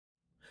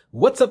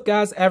What's up,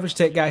 guys? Average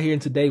Tech Guy here,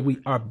 and today we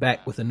are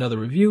back with another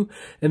review.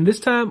 And this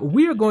time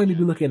we are going to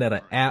be looking at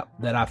an app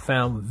that I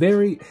found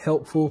very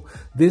helpful.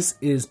 This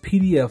is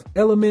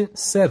PDFelement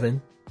 7,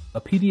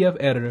 a PDF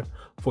editor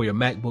for your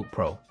MacBook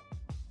Pro.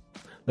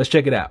 Let's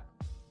check it out.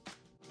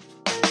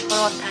 For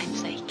all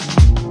time's sake.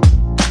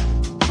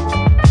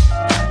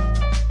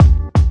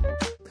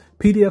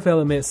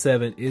 PDFelement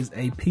 7 is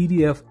a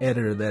PDF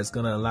editor that's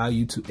going to allow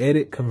you to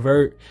edit,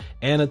 convert,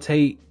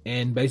 annotate,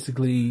 and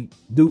basically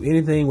do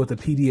anything with a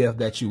PDF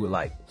that you would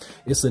like.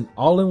 It's an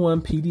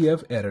all-in-one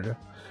PDF editor.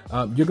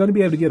 You're going to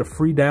be able to get a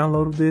free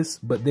download of this,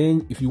 but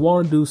then if you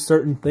want to do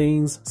certain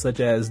things such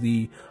as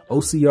the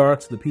OCR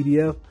to the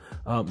PDF,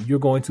 you're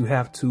going to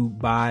have to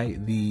buy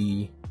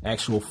the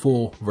actual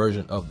full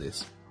version of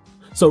this.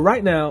 So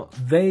right now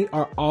they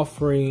are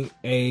offering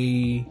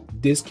a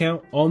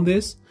discount on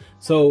this.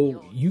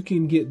 So you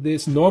can get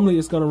this. Normally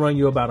it's going to run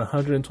you about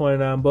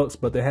 129 bucks,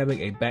 but they're having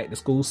a back to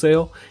school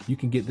sale. You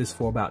can get this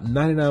for about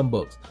 99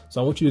 bucks.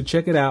 So I want you to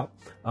check it out.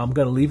 I'm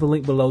going to leave a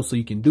link below so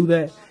you can do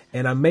that.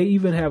 And I may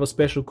even have a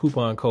special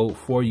coupon code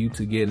for you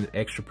to get an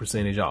extra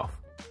percentage off.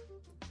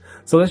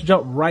 So let's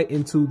jump right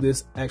into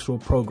this actual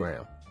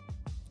program.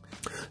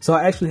 So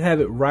I actually have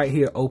it right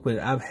here open.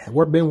 I've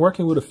been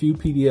working with a few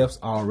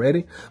PDFs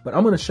already, but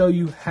I'm going to show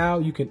you how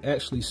you can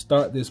actually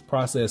start this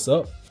process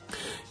up.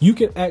 You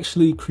can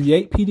actually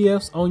create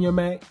PDFs on your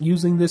Mac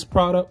using this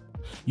product.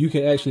 You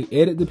can actually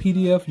edit the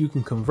PDF. You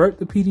can convert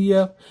the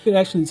PDF. You can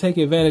actually take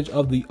advantage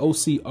of the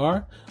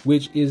OCR,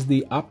 which is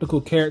the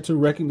optical character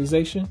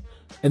recognition.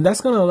 And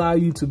that's going to allow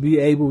you to be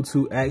able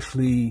to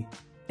actually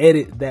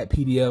edit that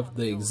PDF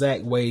the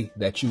exact way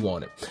that you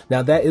want it.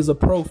 Now that is a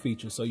pro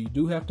feature, so you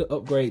do have to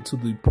upgrade to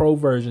the pro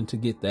version to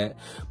get that.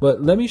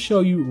 But let me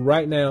show you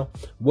right now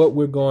what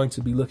we're going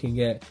to be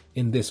looking at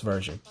in this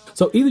version.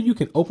 So either you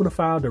can open a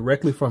file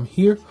directly from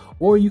here,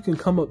 or you can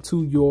come up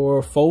to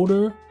your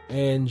folder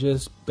and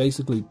just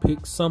basically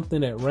pick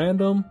something at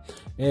random,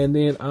 and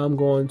then I'm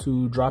going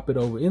to drop it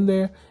over in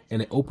there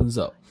and it opens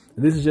up.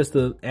 This is just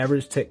the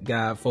Average Tech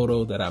Guide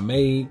photo that I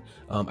made.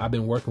 I've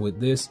been working with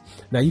this.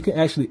 Now you can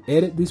actually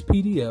edit this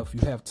PDF.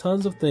 You have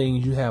tons of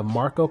things. You have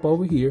markup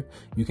over here.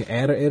 You can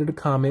add or edit a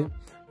comment.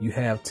 You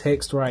have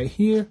text right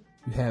here.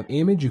 You have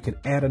image. You can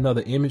add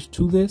another image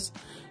to this.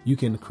 You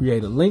can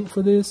create a link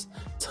for this.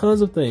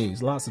 Tons of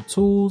things, lots of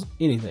tools,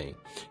 anything.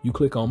 You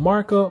click on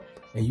markup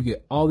and you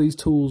get all these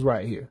tools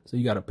right here. So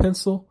you got a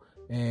pencil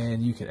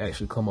and you can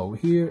actually come over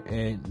here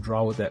and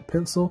draw with that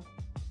pencil,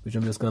 which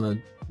I'm just going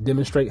to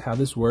demonstrate how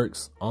this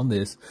works on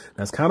this.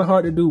 Now it's kind of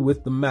hard to do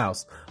with the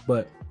mouse,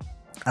 but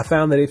I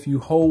found that if you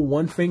hold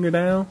one finger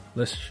down,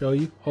 let's show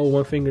you, hold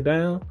one finger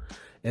down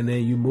and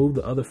then you move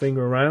the other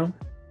finger around,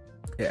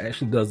 it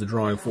actually does the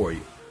drawing for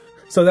you.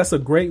 So that's a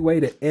great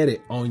way to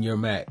edit on your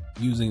Mac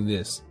using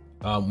this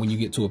when you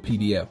get to a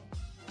PDF.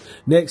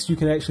 Next, you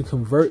can actually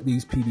convert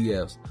these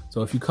PDFs.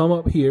 So if you come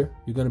up here,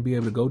 you're going to be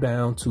able to go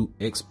down to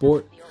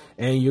export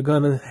and you're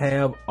going to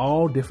have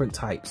all different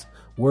types.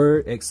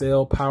 Word,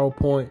 Excel,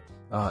 PowerPoint,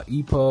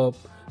 EPUB,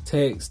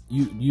 text,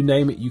 you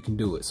name it, you can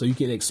do it. So you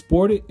can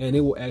export it and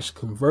it will actually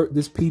convert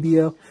this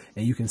PDF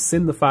and you can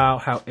send the file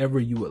however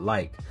you would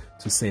like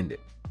to send it.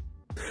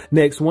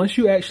 Next, once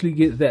you actually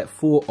get that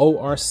full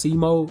ORC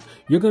mode,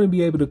 you're going to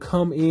be able to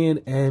come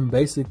in and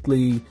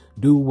basically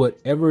do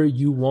whatever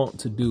you want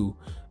to do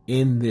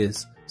in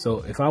this. So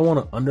if I want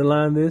to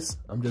underline this,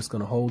 I'm just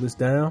going to hold this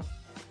down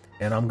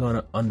and I'm going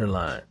to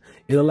underline.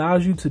 It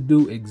allows you to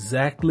do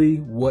exactly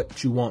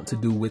what you want to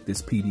do with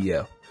this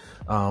PDF.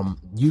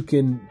 You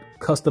can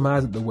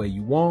customize it the way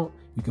you want.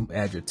 You can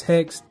add your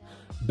text.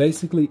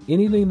 Basically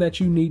anything that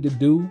you need to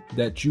do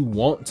that you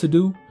want to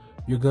do,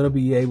 you're going to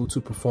be able to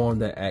perform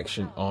that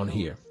action on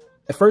here.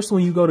 At first,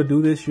 when you go to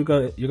do this, you're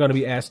going to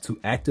be asked to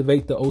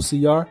activate the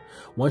OCR.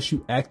 Once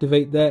you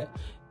activate that,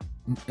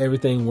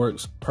 everything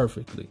works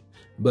perfectly.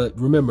 But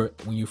remember,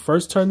 when you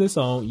first turn this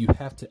on, you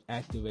have to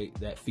activate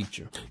that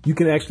feature. You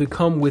can actually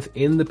come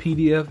within the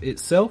PDF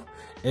itself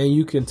and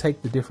you can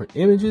take the different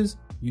images,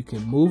 you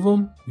can move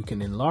them, you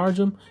can enlarge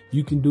them,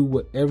 you can do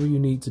whatever you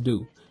need to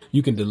do.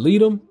 You can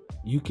delete them,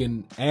 you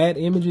can add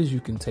images,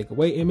 you can take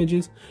away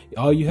images.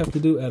 All you have to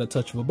do at a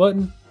touch of a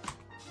button,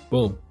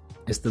 boom,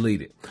 it's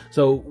deleted.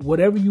 So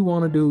whatever you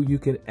want to do, you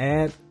can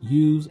add,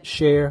 use,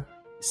 share,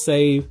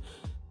 save,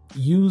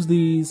 use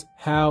these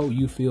how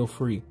you feel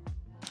free.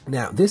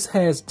 Now, this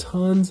has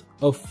tons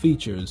of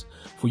features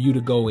for you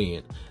to go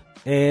in,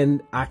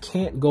 and I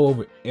can't go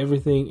over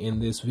everything in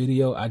this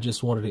video. I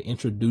just wanted to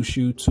introduce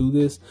you to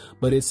this,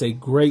 but it's a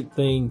great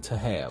thing to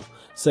have.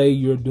 Say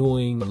you're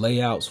doing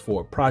layouts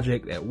for a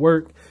project at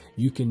work,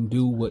 you can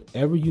do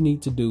whatever you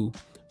need to do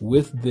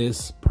with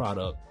this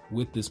product,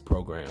 with this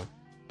program.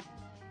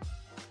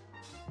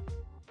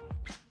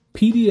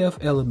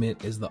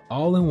 PDFelement is the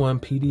all-in-one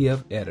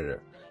PDF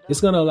editor.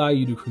 It's going to allow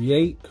you to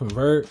create,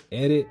 convert,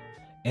 edit,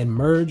 and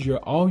merge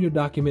all your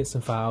documents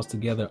and files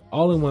together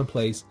all in one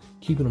place,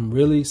 keeping them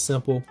really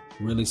simple,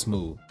 really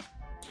smooth.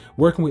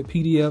 Working with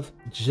PDF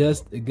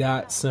just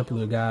got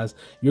simpler, guys.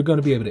 You're going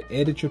to be able to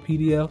edit your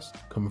PDFs,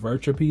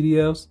 convert your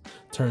PDFs,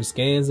 turn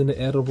scans into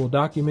editable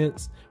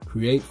documents,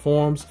 create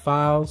forms,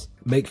 files,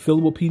 make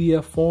fillable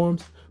PDF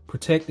forms,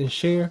 protect and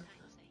share.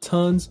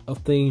 Tons of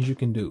things you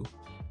can do.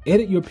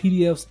 Edit your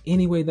PDFs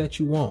any way that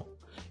you want.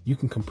 You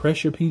can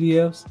compress your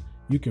PDFs.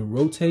 You can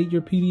rotate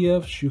your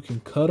PDFs. You can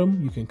cut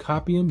them. You can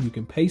copy them. You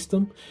can paste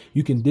them.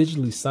 You can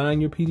digitally sign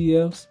your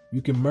PDFs.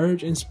 You can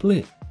merge and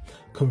split.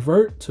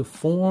 Convert to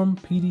form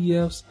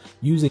PDFs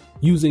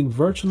using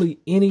virtually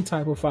any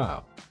type of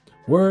file.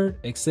 Word,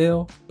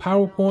 Excel,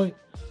 PowerPoint,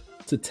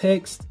 to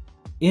text,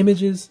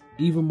 images,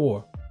 even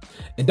more.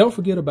 And don't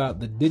forget about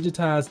the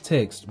digitized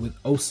text with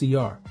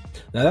OCR.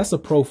 Now that's a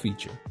pro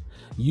feature.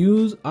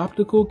 Use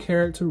optical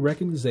character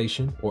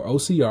recognition, or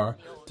OCR,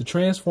 to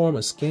transform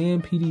a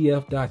scanned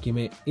PDF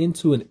document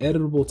into an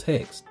editable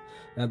text.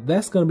 Now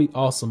that's going to be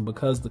awesome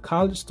because the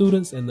college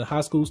students and the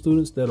high school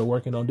students that are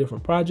working on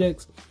different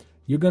projects,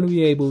 you're going to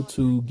be able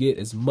to get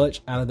as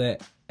much out of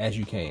that as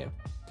you can.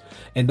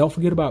 And don't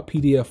forget about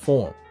PDF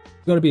form.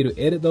 You're going to be able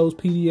to edit those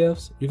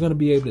PDFs. You're going to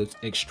be able to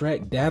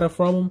extract data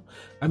from them.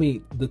 I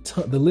mean,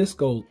 the list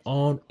goes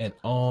on and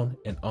on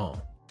and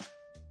on.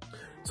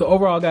 So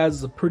overall, guys,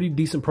 it's a pretty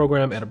decent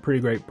program at a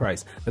pretty great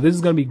price. Now, this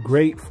is going to be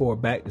great for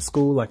back to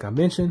school, like I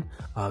mentioned,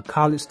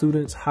 college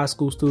students, high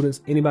school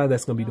students, anybody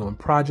that's going to be doing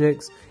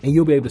projects, and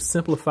you'll be able to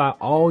simplify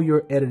all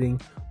your editing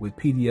with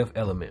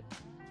PDFelement.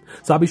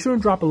 So I'll be sure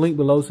and drop a link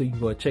below so you can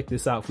go and check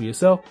this out for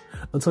yourself.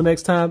 Until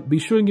next time, be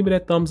sure and give me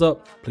that thumbs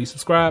up. Please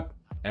subscribe.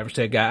 Average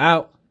Tech Guy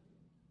out.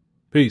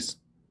 Peace.